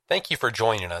Thank you for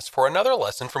joining us for another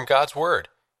lesson from God's Word.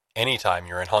 Anytime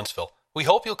you're in Huntsville, we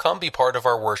hope you'll come be part of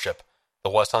our worship. The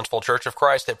West Huntsville Church of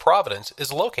Christ at Providence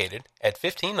is located at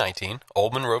 1519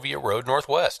 Old Monrovia Road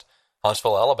Northwest,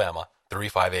 Huntsville, Alabama,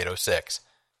 35806.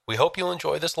 We hope you'll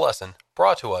enjoy this lesson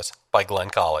brought to us by Glenn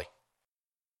Colley.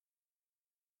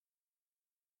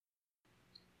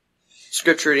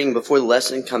 Scripture reading before the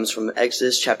lesson comes from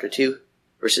Exodus chapter 2,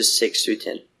 verses 6 through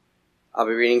 10. I'll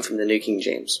be reading from the New King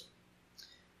James.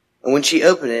 And when she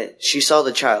opened it, she saw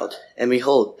the child, and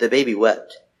behold, the baby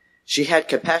wept. She had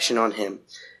compassion on him,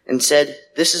 and said,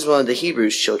 This is one of the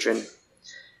Hebrews' children.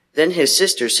 Then his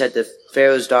sister said to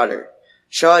Pharaoh's daughter,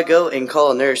 Shall I go and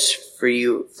call a nurse for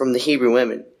you from the Hebrew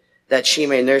women, that she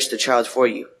may nurse the child for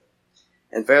you?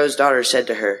 And Pharaoh's daughter said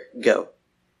to her, Go.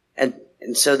 And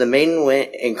so the maiden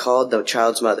went and called the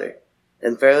child's mother.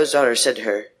 Then Pharaoh's daughter said to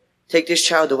her, Take this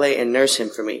child away and nurse him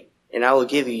for me, and I will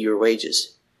give you your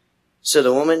wages. So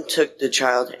the woman took the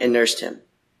child and nursed him.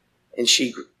 And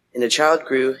the child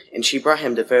grew, and she brought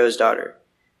him to Pharaoh's daughter,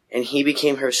 and he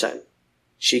became her son.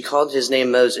 She called his name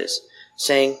Moses,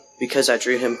 saying, Because I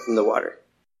drew him from the water.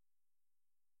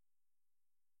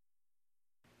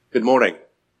 Good morning.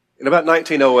 In about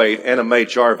 1908, Anna Mae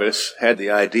Jarvis had the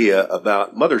idea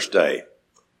about Mother's Day.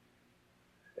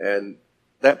 And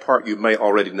that part you may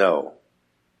already know.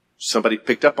 Somebody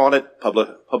picked up on it,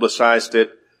 publicized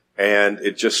it, and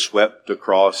it just swept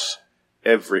across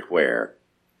everywhere.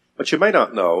 What you may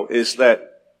not know is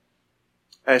that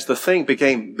as the thing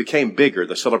became bigger,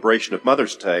 the celebration of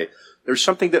Mother's Day, there's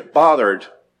something that bothered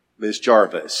Ms.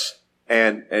 Jarvis,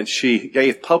 and she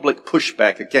gave public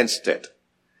pushback against it.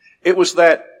 It was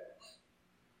that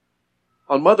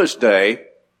on Mother's Day,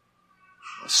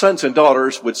 sons and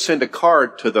daughters would send a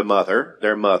card to their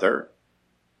mother,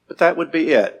 but that would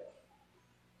be it.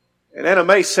 And Anna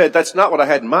Mae said, that's not what I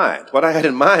had in mind. What I had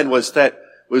in mind was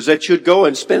that you'd go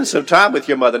and spend some time with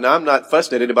your mother. Now, I'm not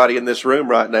fussing at anybody in this room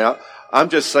right now. I'm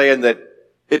just saying that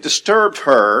it disturbed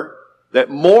her that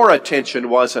more attention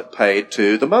wasn't paid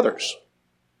to the mothers.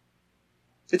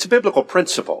 It's a biblical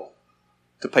principle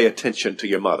to pay attention to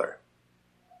your mother.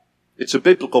 It's a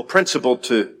biblical principle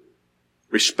to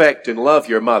respect and love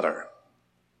your mother.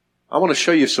 I want to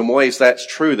show you some ways that's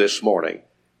true this morning.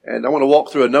 And I want to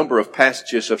walk through a number of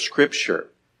passages of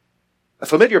Scripture. A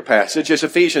familiar passage is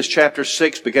Ephesians chapter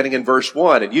 6, beginning in verse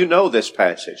 1. And you know this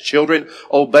passage. Children,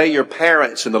 obey your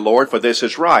parents in the Lord, for this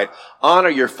is right. Honor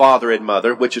your father and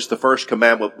mother, which is the first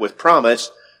commandment with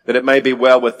promise, that it may be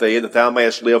well with thee, and that thou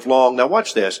mayest live long. Now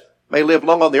watch this. May live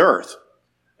long on the earth.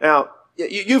 Now,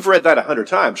 you've read that 100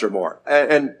 times or more.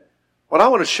 And what I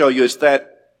want to show you is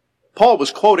that Paul was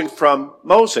quoting from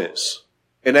Moses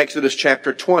in Exodus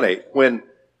chapter 20, when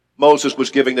Moses was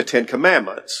giving the 10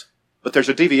 Commandments. But there's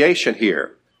a deviation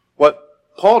here. What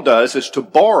Paul does is to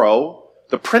borrow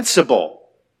the principle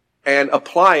and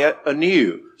apply it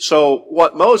anew. So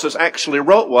what Moses actually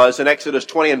wrote was in Exodus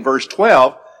 20 and verse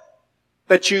 12,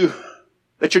 that your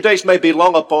days may be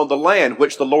long upon the land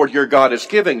which the Lord your God is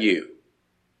giving you.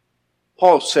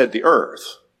 Paul said the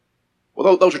earth.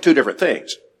 Well, those are two different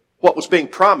things. What was being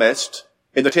promised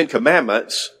in the 10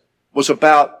 Commandments was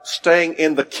about staying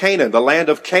in the land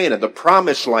of Canaan, the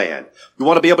promised land. You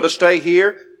want to be able to stay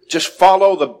here? Just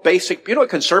follow the basic, you know what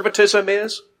conservatism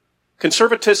is?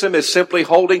 Conservatism is simply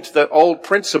holding to the old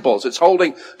principles. It's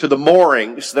holding to the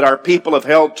moorings that our people have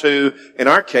held to, in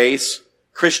our case,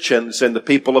 Christians and the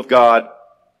people of God,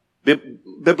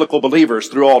 biblical believers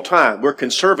through all time. We're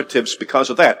conservatives because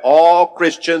of that. All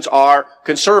Christians are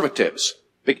conservatives.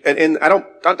 And I'm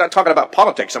not talking about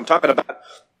politics. I'm talking about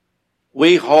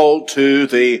we hold to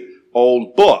the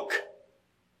old book.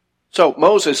 So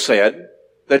Moses said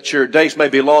that your days may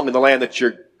be long in the land that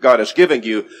your God is giving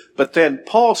you. But then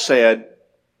Paul said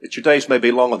that your days may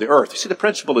be long on the earth. You see, the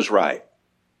principle is right.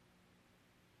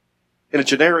 In a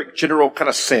general kind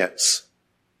of sense.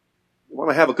 You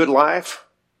want to have a good life?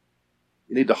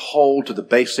 You need to hold to the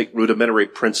basic rudimentary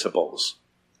principles.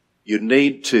 You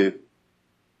need to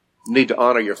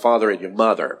honor your father and your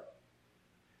mother.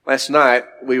 Last night,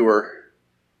 we were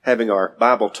having our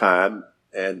Bible time,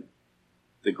 and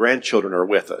the grandchildren are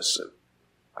with us. And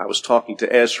I was talking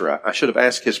to Ezra. I should have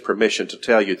asked his permission to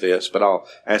tell you this, but I'll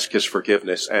ask his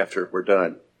forgiveness after we're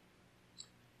done.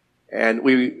 And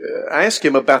I asked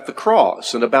him about the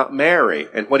cross and about Mary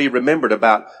and what he remembered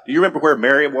about. Do you remember where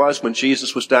Mary was when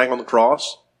Jesus was dying on the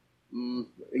cross?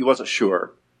 He wasn't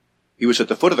sure. He was at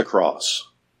the foot of the cross.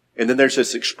 And then there's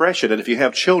this expression, and if you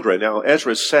have children, now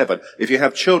Ezra's 7, if you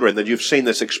have children, then you've seen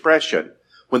this expression.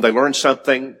 When they learn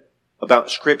something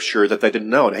about Scripture that they didn't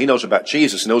know. Now, he knows about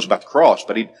Jesus, he knows about the cross,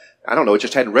 but it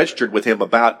just hadn't registered with him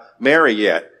about Mary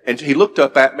yet. And he looked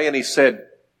up at me and he said,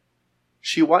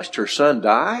 "She watched her son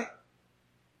die?"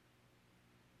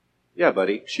 "Yeah,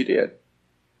 buddy, she did.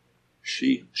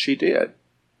 She did."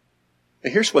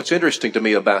 And here's what's interesting to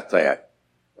me about that.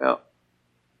 Now,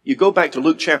 you go back to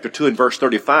Luke chapter 2 and verse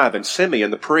 35, and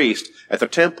Simeon, the priest at the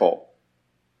temple,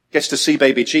 gets to see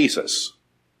baby Jesus.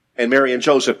 And Mary and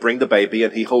Joseph bring the baby,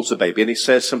 and he holds the baby, and he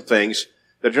says some things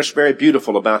that are just very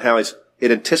beautiful about how it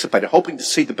anticipated, hoping to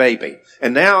see the baby.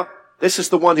 And now, this is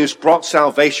the one who's brought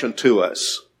salvation to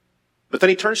us. But then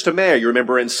he turns to Mary, you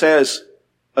remember, and says,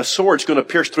 "A sword's going to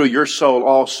pierce through your soul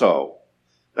also."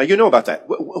 Now, you know about that.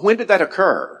 When did that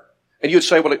occur? And you'd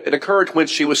say, well, it occurred when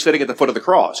she was sitting at the foot of the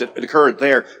cross. It occurred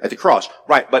there at the cross.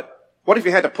 Right, but what if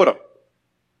you had to put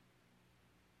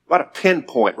a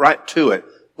pinpoint right to it?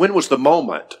 When was the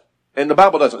moment? And the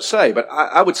Bible doesn't say, but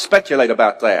I would speculate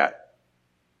about that.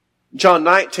 John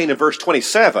 19 and verse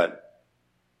 27,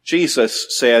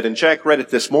 Jesus said, and Jack read it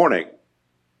this morning,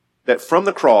 that from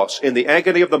the cross, in the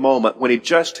agony of the moment, when he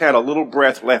just had a little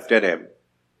breath left in him,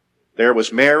 there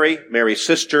was Mary, Mary's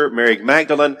sister, Mary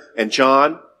Magdalene, and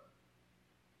John.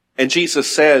 And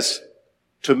Jesus says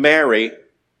to Mary,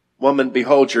 "Woman,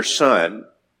 behold your son."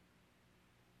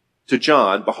 To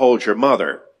John, "Behold your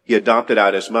mother." He adopted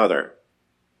out his mother.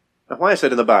 Now, why is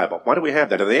that in the Bible? Why do we have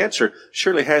that? And the answer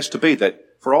surely has to be that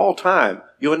for all time,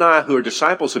 you and I who are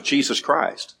disciples of Jesus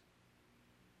Christ,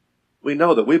 we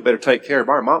know that we better take care of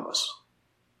our mamas.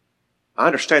 I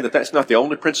understand that that's not the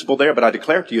only principle there, but I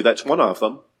declare to you that's one of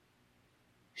them.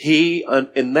 He,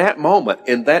 in that moment,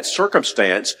 in that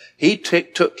circumstance, he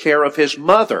took care of his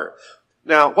mother.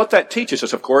 Now, what that teaches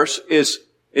us, of course, is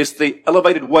the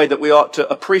elevated way that we ought to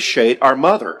appreciate our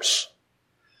mothers.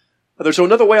 Now, there's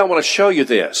another way I want to show you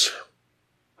this.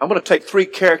 I'm going to take three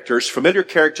characters, familiar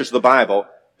characters of the Bible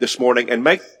this morning, and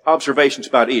make observations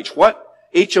about each. What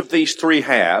each of these three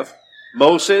have: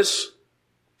 Moses,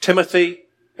 Timothy,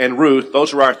 and Ruth.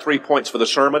 Those are our 3 points for the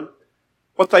sermon.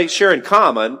 What they share in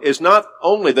common is not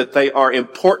only that they are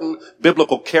important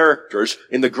biblical characters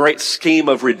in the great scheme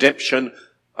of redemption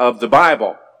of the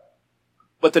Bible,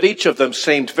 but that each of them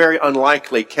seemed very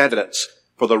unlikely candidates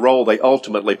for the role they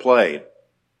ultimately played.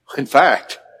 In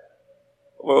fact,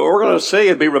 what we're going to see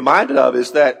and be reminded of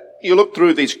is that you look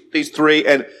through these three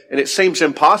and it seems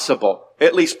impossible,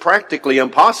 at least practically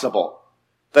impossible,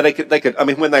 that they could,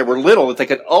 when they were little, that they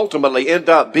could ultimately end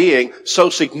up being so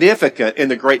significant in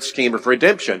the great scheme of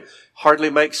redemption. Hardly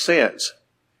makes sense.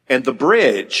 And the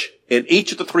bridge in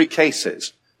each of the three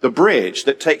cases, the bridge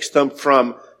that takes them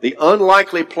from the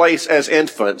unlikely place as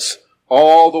infants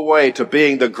all the way to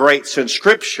being the greats in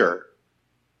Scripture,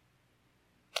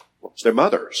 was their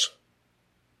mothers.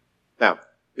 Now,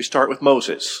 we start with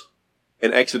Moses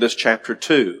in Exodus chapter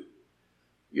 2.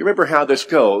 You remember how this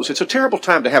goes. It's a terrible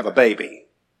time to have a baby.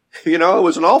 You know, it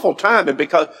was an awful time, and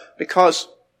because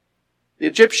the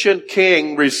Egyptian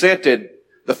king resented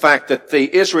the fact that the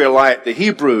the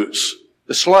Hebrews,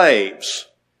 the slaves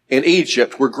in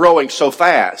Egypt were growing so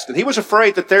fast. And he was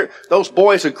afraid that those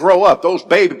boys would grow up, those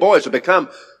baby boys would become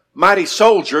mighty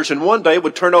soldiers, and one day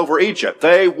would turn over Egypt.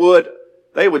 They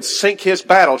would sink his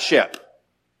battleship.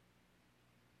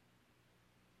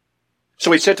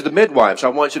 So he said to the midwives,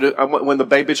 when the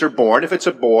babies are born, if it's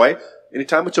a boy,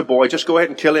 anytime it's a boy, just go ahead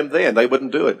and kill him then. They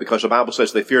wouldn't do it because the Bible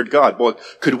says they feared God. Boy,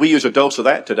 could we use a dose of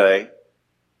that today?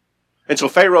 And so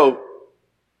Pharaoh,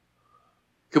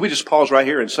 could we just pause right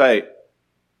here and say,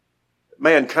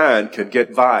 mankind can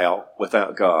get vile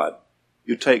without God.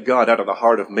 You take God out of the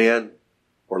heart of men,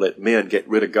 or let men get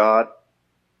rid of God,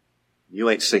 you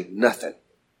ain't seen nothing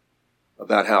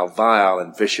about how vile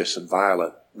and vicious and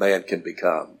violent man can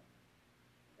become.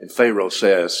 And Pharaoh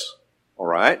says, all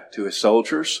right, to his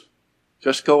soldiers,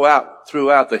 just go out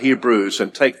throughout the Hebrews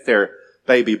and take their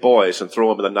baby boys and throw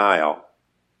them in the Nile.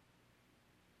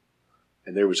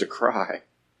 And there was a cry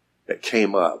that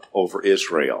came up over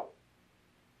Israel.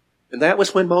 And that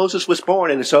was when Moses was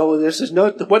born. And so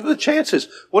what are the chances?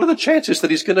 What are the chances that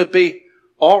he's going to be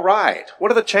all right? What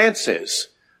are the chances?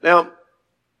 Now,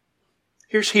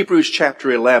 here's Hebrews chapter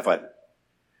 11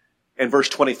 and verse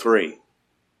 23.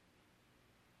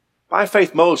 By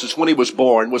faith, Moses, when he was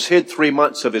born, was hid 3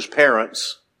 months of his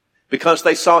parents because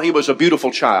they saw he was a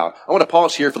beautiful child. I want to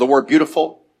pause here for the word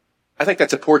beautiful. I think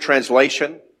that's a poor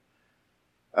translation.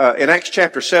 In Acts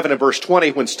chapter 7 and verse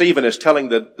 20, when Stephen is telling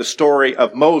the story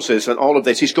of Moses and all of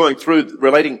this, he's going through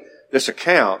relating this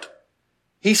account.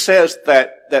 He says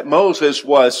that Moses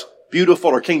was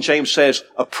beautiful, or King James says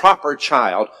a proper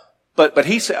child. But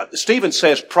Stephen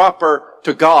says proper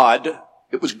to God.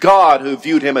 It was God who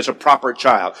viewed him as a proper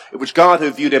child. It was God who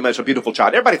viewed him as a beautiful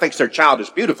child. Everybody thinks their child is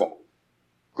beautiful.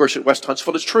 Of course, at West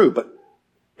Huntsville it's true, but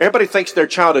Everybody thinks their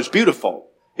child is beautiful.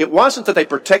 It wasn't that they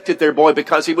protected their boy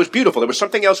because he was beautiful. There was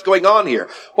something else going on here.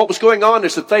 What was going on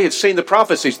is that they had seen the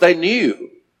prophecies. They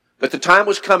knew that the time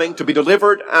was coming to be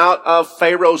delivered out of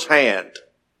Pharaoh's hand.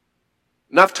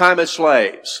 Enough time as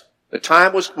slaves. The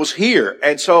time was here.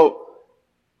 And so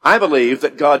I believe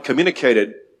that God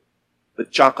communicated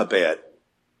with Jochebed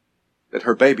that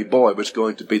her baby boy was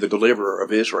going to be the deliverer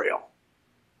of Israel.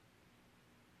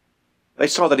 They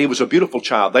saw that he was a beautiful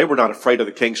child. They were not afraid of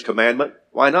the king's commandment.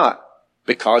 Why not?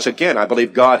 Because, again, I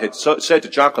believe God had said to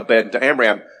Jochebed and to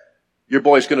Amram, your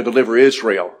boy's going to deliver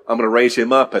Israel. I'm going to raise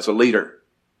him up as a leader.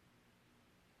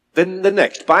 Then the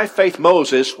next, by faith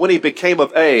Moses, when he became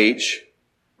of age,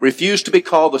 refused to be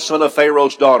called the son of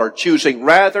Pharaoh's daughter, choosing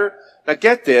rather, now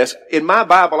get this, in my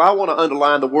Bible I want to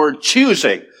underline the word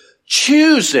choosing.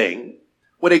 Choosing,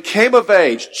 when he came of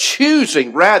age,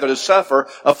 choosing rather to suffer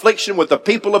affliction with the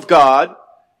people of God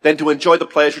than to enjoy the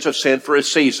pleasures of sin for a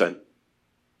season.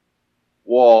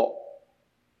 Well,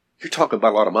 you're talking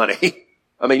about a lot of money.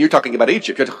 I mean, you're talking about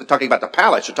Egypt. You're talking about the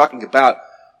palace. You're talking about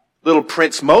little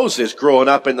Prince Moses growing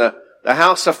up in the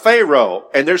house of Pharaoh.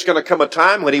 And there's going to come a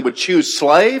time when he would choose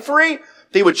slavery.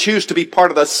 He would choose to be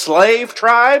part of the slave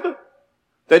tribe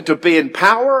than to be in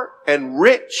power and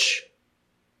rich,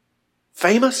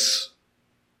 famous.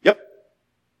 Yep.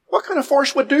 What kind of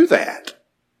force would do that?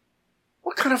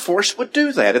 What kind of force would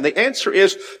do that? And the answer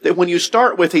is that when you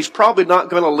start with he's probably not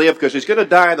going to live because he's going to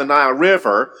die in the Nile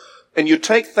River, and you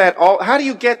take that all, how do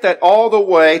you get that all the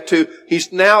way to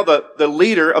he's now the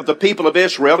leader of the people of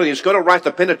Israel, and he's going to write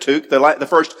the Pentateuch, the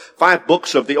first 5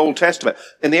 books of the Old Testament?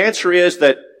 And the answer is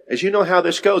that, as you know how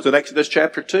this goes in Exodus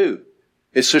chapter 2,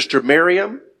 his sister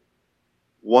Miriam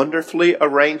wonderfully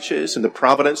arranges, in the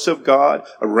providence of God,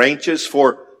 arranges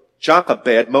for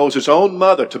Jochebed, Moses' own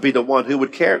mother, to be the one who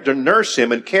would to nurse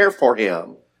him and care for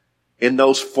him in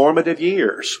those formative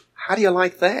years. How do you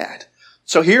like that?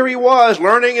 So here he was,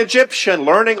 learning Egyptian,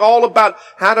 learning all about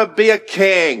how to be a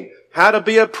king, how to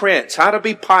be a prince, how to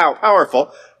be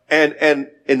powerful. And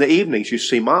in the evenings, you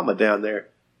see Mama down there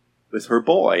with her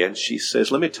boy, and she says,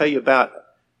 let me tell you about,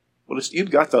 well, you've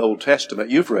got the Old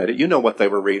Testament, you've read it, you know what they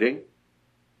were reading.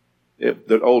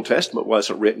 The Old Testament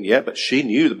wasn't written yet, but she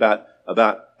knew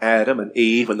about Adam and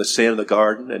Eve and the sin in the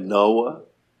garden, and Noah,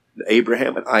 and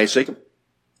Abraham and Isaac,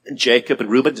 and Jacob and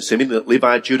Reuben, and Simeon,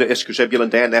 Levi, Judah, Issachar, Zebulun,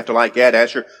 Dan, Naphtali, Gad,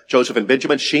 Asher, Joseph, and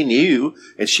Benjamin. She knew,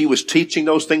 and she was teaching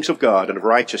those things of God and of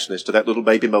righteousness to that little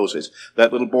baby Moses,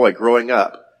 that little boy growing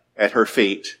up at her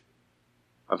feet.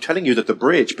 I'm telling you that the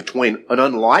bridge between an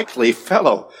unlikely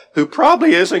fellow who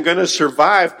probably isn't going to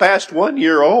survive past 1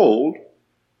 year old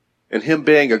and him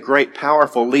being a great,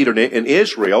 powerful leader in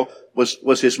Israel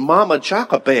was his mama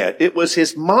Jochebed. It was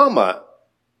his mama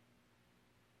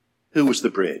who was the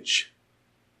bridge.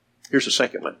 Here's the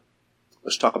second one.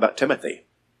 Let's talk about Timothy.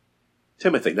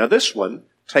 Timothy. Now this one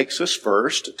takes us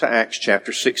first to Acts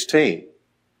chapter 16.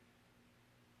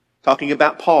 Talking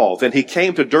about Paul. Then he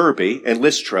came to Derbe and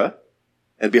Lystra,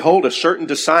 and behold, a certain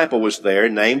disciple was there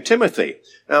named Timothy.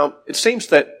 Now, it seems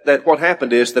that what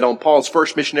happened is that on Paul's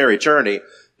first missionary journey,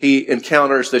 he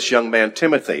encounters this young man,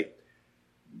 Timothy.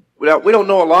 Now, we don't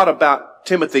know a lot about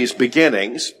Timothy's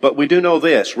beginnings, but we do know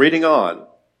this, reading on.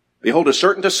 Behold, a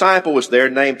certain disciple was there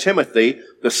named Timothy,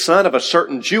 the son of a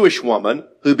certain Jewish woman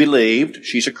who believed,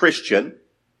 she's a Christian,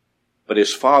 but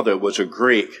his father was a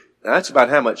Greek. Now, that's about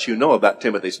how much you know about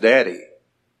Timothy's daddy.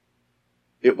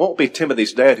 It won't be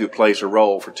Timothy's dad who plays a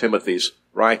role for Timothy's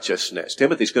righteousness.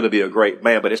 Timothy's going to be a great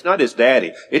man, but it's not his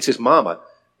daddy. It's his mama.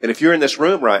 And if you're in this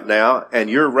room right now and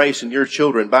you're raising your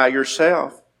children by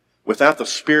yourself without the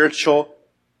spiritual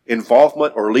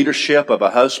involvement or leadership of a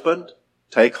husband,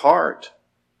 take heart.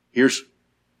 Here's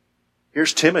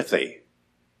Timothy.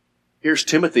 Here's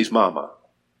Timothy's mama.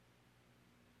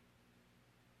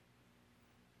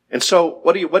 And so,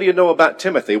 what do you know about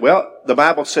Timothy? Well, the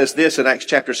Bible says this in Acts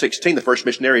chapter 16, the first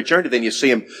missionary journey. Then you see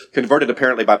him converted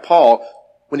apparently by Paul.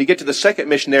 When you get to the second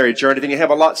missionary journey, then you have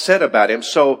a lot said about him.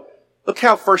 So, look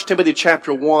how 1 Timothy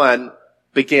chapter 1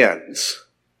 begins.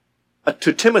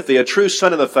 To Timothy, a true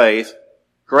son of the faith,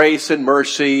 grace and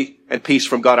mercy and peace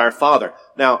from God our Father.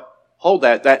 Now, hold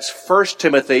that. That's 1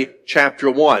 Timothy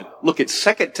chapter 1. Look at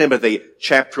 2 Timothy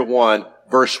chapter 1,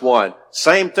 verse 1.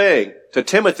 Same thing. To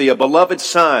Timothy, a beloved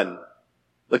son.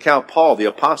 Look how Paul, the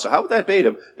apostle, how would that be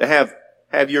to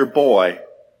have your boy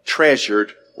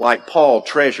treasured like Paul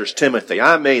treasures Timothy?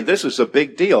 I mean, this is a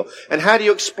big deal. And how do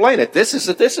you explain it? This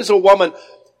is a woman,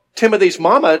 Timothy's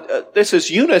mama, this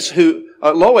is Eunice,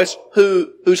 Lois,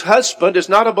 whose husband is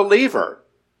not a believer.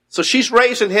 So she's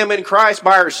raising him in Christ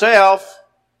by herself.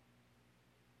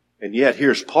 And yet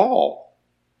here's Paul.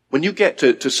 When you get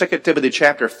to 2 Timothy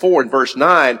chapter 4 and verse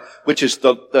 9, which is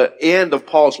the end of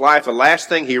Paul's life, the last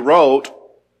thing he wrote,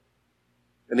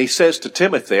 and he says to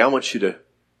Timothy, I want you to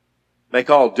make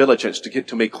all diligence to get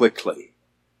to me quickly.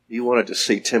 He wanted to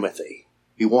see Timothy.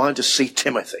 He wanted to see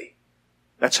Timothy.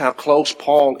 That's how close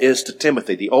Paul is to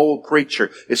Timothy. The old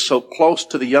preacher is so close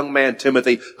to the young man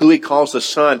Timothy, who he calls his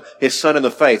son in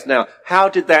the faith. Now, how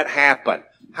did that happen?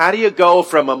 How do you go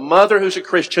from a mother who's a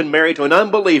Christian married to an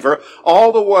unbeliever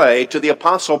all the way to the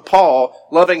Apostle Paul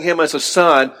loving him as a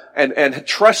son and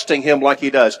trusting him like he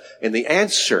does? And the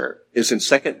answer is in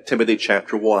 2 Timothy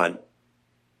chapter 1.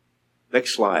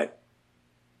 Next slide.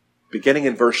 Beginning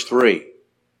in verse 3.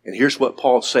 And here's what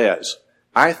Paul says.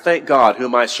 I thank God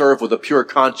whom I serve with a pure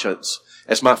conscience,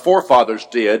 as my forefathers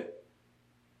did.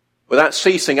 Without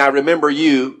ceasing, I remember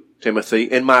you, Timothy,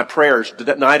 in my prayers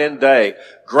night and day,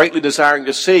 greatly desiring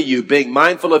to see you, being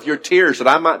mindful of your tears, that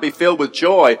I might be filled with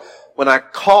joy when I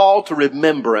call to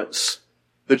remembrance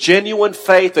the genuine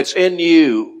faith that's in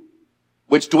you,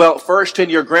 which dwelt first in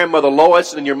your grandmother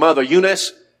Lois and in your mother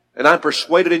Eunice, and I'm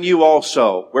persuaded in you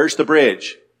also. Where's the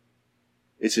bridge?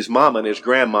 It's his mama and his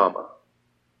grandmama.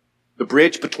 The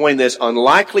bridge between this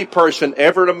unlikely person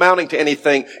ever amounting to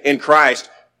anything in Christ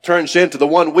turns into the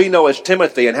one we know as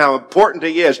Timothy, and how important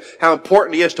he is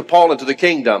to Paul and to the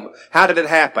kingdom. How did it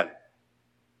happen?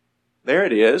 There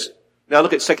it is. Now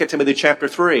look at 2 Timothy chapter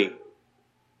 3.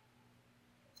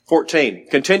 14.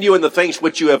 Continue in the things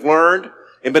which you have learned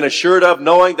and been assured of,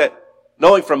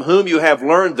 knowing from whom you have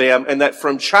learned them, and that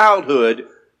from childhood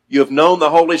you have known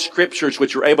the Holy Scriptures,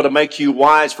 which are able to make you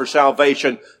wise for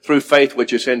salvation through faith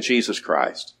which is in Jesus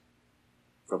Christ.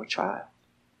 From a child.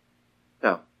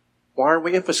 Now, why are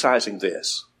we emphasizing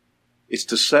this? It's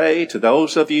to say to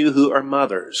those of you who are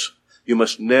mothers, you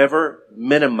must never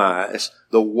minimize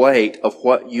the weight of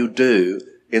what you do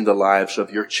in the lives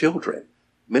of your children.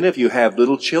 Many of you have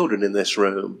little children in this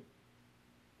room.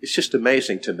 It's just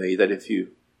amazing to me that if you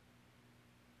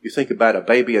think about a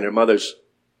baby in her mother's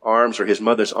arms or his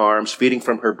mother's arms, feeding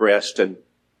from her breast and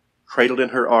cradled in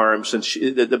her arms, and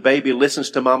the baby listens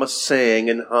to mama sing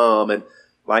and hum and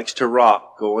likes to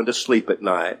rock, going to sleep at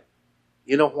night.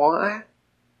 You know why?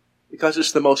 Because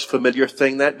it's the most familiar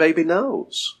thing that baby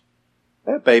knows.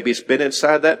 That baby's been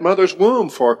inside that mother's womb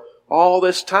for all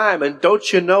this time, and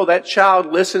don't you know that child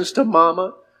listens to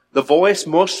mama? The voice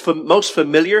most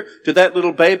familiar to that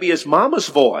little baby is mama's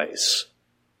voice.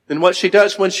 And what she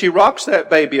does when she rocks that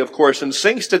baby, of course, and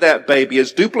sings to that baby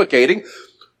is duplicating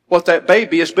what that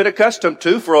baby has been accustomed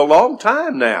to for a long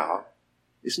time now.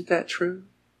 Isn't that true?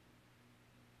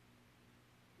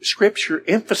 Scripture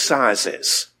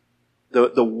emphasizes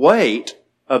the weight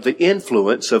of the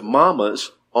influence of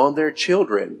mamas on their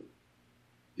children.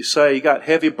 You say you got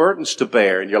heavy burdens to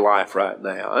bear in your life right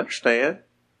now. I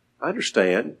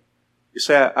understand. You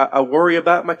say, I worry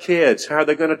about my kids. How are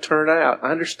they going to turn out?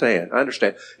 I understand.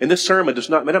 And this sermon does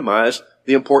not minimize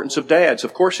the importance of dads.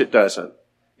 Of course it doesn't.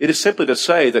 It is simply to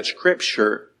say that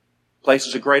Scripture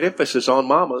places a great emphasis on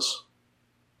mamas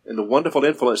and the wonderful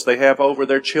influence they have over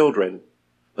their children.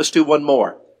 Let's do one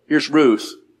more. Here's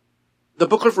Ruth. The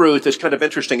book of Ruth is kind of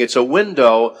interesting. It's a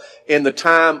window in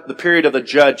the period of the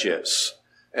Judges.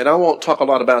 And I won't talk a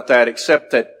lot about that,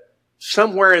 except that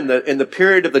somewhere in the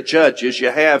period of the Judges, you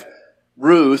have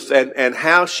Ruth and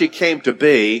how she came to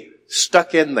be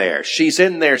stuck in there. She's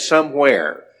in there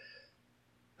somewhere.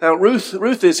 Now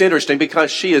Ruth is interesting because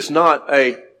she is not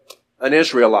an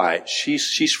Israelite.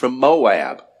 She's from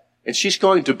Moab. And she's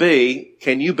going to be,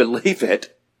 can you believe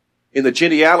it, in the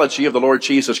genealogy of the Lord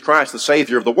Jesus Christ, the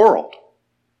Savior of the world.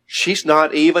 She's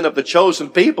not even of the chosen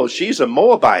people. She's a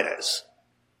Moabitess.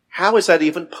 How is that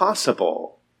even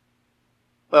possible?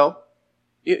 Well,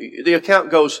 the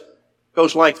account goes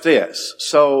like this.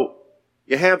 So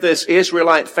you have this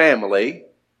Israelite family,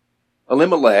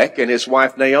 Elimelech and his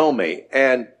wife Naomi,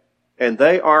 and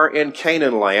they are in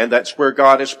Canaan land. That's where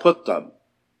God has put them.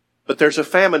 But there's a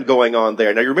famine going on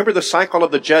there. Now you remember the cycle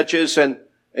of the Judges, and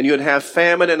you'd have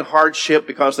famine and hardship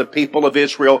because the people of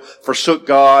Israel forsook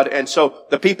God. And so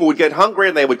the people would get hungry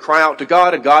and they would cry out to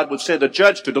God, and God would send a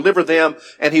judge to deliver them,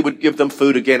 and he would give them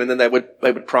food again, and then they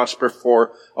would prosper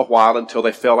for a while until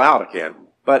they fell out again.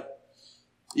 But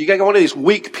you get one of these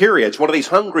weak periods, one of these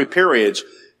hungry periods.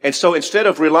 And so instead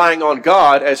of relying on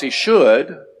God as he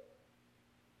should,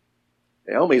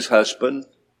 Naomi's husband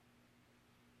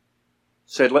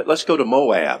said, let's go to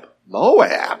Moab.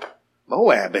 Moab?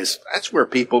 That's where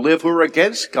people live who are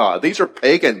against God. These are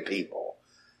pagan people.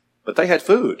 But they had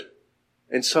food.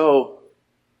 And so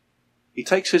he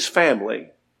takes his family,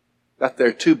 got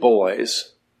their two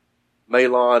boys,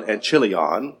 Mahlon and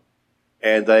Chilion,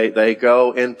 and they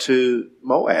go into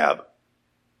Moab.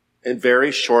 And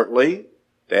very shortly,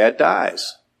 Dad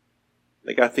dies.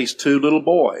 They got these two little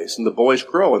boys, and the boys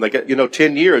grow, and they get,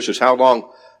 10 years is how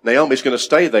long Naomi's going to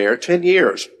stay there. 10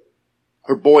 years.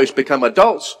 Her boys become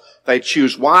adults. They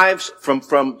choose wives from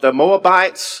the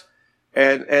Moabites,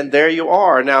 and there you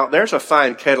are. Now, there's a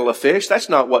fine kettle of fish. That's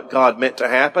not what God meant to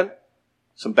happen.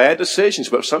 Some bad decisions,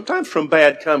 but sometimes from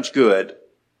bad comes good.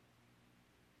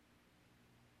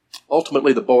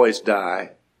 Ultimately, the boys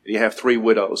die, and you have three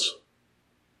widows.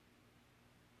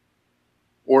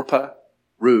 Orpah,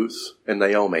 Ruth, and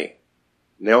Naomi.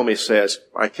 Naomi says,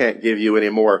 I can't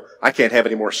have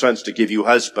any more sons to give you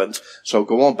husbands, so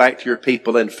go on back to your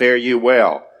people and fare you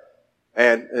well.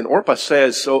 And Orpah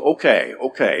says,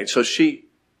 okay. So she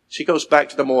goes back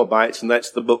to the Moabites, and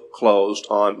that's the book closed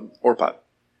on Orpah.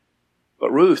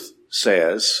 But Ruth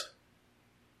says,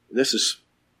 this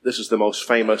is the most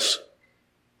famous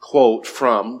quote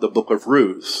from the book of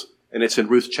Ruth, and it's in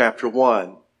Ruth chapter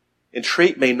 1.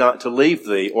 Entreat me not to leave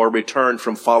thee or return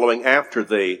from following after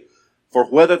thee. For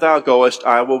whither thou goest,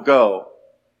 I will go.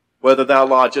 Whither thou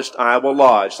lodgest, I will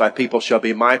lodge. Thy people shall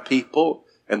be my people,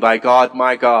 and thy God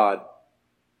my God.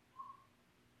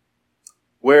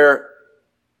 Where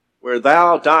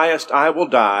thou diest, I will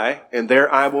die, and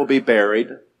there I will be buried.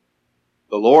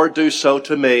 The Lord do so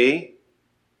to me,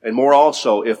 and more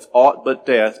also, if aught but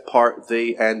death part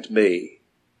thee and me.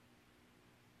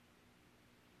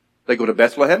 They go to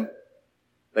Bethlehem.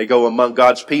 They go among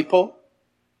God's people.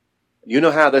 You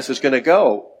know how this is going to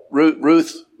go.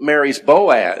 Ruth marries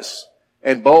Boaz.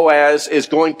 And Boaz is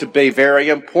going to be very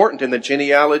important in the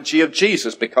genealogy of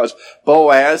Jesus, because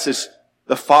Boaz is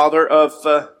the father of,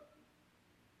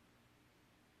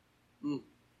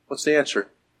 what's the answer?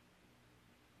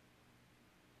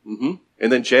 And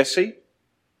then Jesse,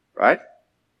 right?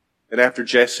 And after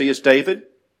Jesse is David.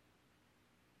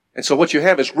 And so what you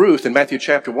have is Ruth in Matthew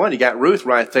chapter 1. You got Ruth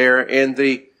right there in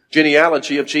the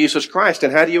genealogy of Jesus Christ.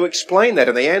 And how do you explain that?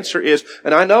 And the answer is,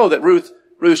 and I know that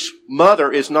Ruth's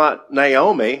mother is not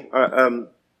Naomi,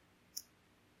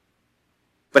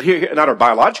 but here, not her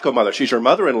biological mother, she's her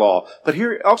mother-in-law. But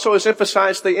here also is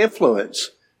emphasized the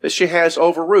influence that she has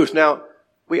over Ruth. Now,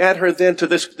 we add her then to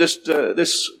this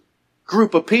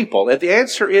group of people. And the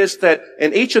answer is that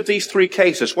in each of these three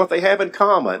cases, what they have in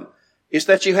common is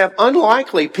that you have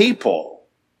unlikely people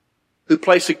who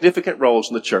play significant roles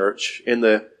in the church, in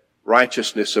the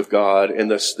righteousness of God, in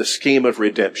the scheme of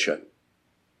redemption.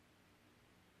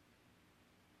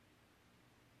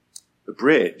 The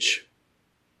bridge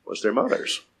was their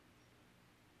mothers.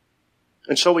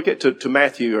 And so we get to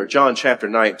Matthew or John chapter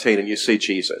 19, and you see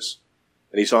Jesus,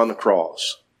 and he's on the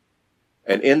cross.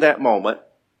 And in that moment,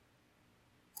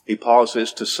 he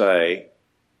pauses to say,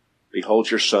 behold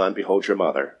your son, behold your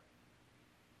mother.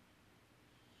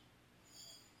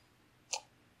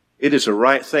 It is a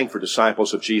right thing for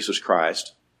disciples of Jesus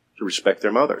Christ to respect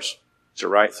their mothers. It's a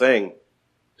right thing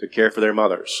to care for their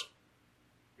mothers,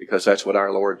 because that's what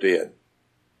our Lord did.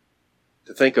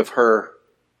 To think of her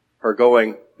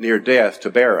going near death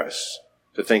to bear us,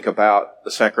 to think about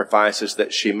the sacrifices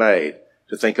that she made,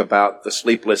 to think about the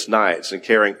sleepless nights and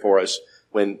caring for us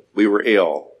when we were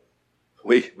ill.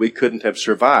 We couldn't have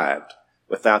survived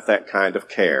without that kind of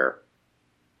care.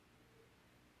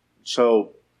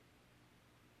 So,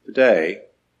 today,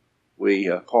 we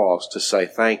pause to say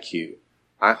thank you.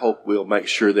 I hope we'll make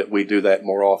sure that we do that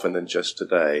more often than just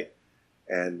today.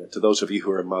 And to those of you who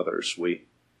are mothers, we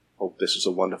hope this is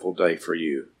a wonderful day for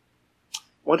you. I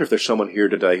wonder if there's someone here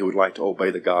today who would like to obey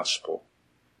the gospel.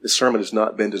 This sermon has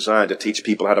not been designed to teach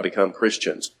people how to become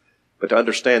Christians, but to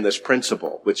understand this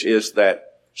principle, which is that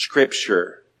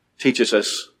Scripture teaches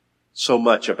us so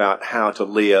much about how to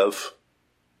live.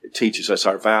 It teaches us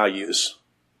our values.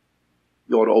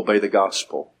 You ought to obey the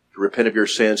gospel, to repent of your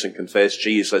sins and confess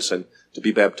Jesus, and to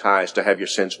be baptized, to have your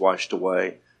sins washed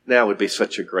away. Now would be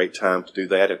such a great time to do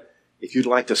that. And if you'd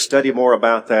like to study more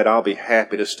about that, I'll be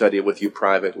happy to study it with you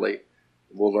privately.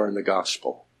 We'll learn the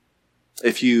gospel.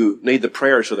 If you need the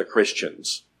prayers of the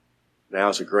Christians,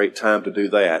 now's a great time to do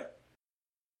that.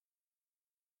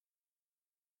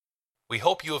 We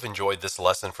hope you have enjoyed this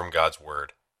lesson from God's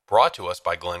Word, brought to us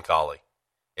by Glenn Colley.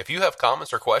 If you have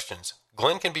comments or questions,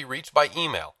 Glenn can be reached by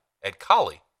email at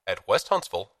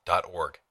colley@westhuntsville.org.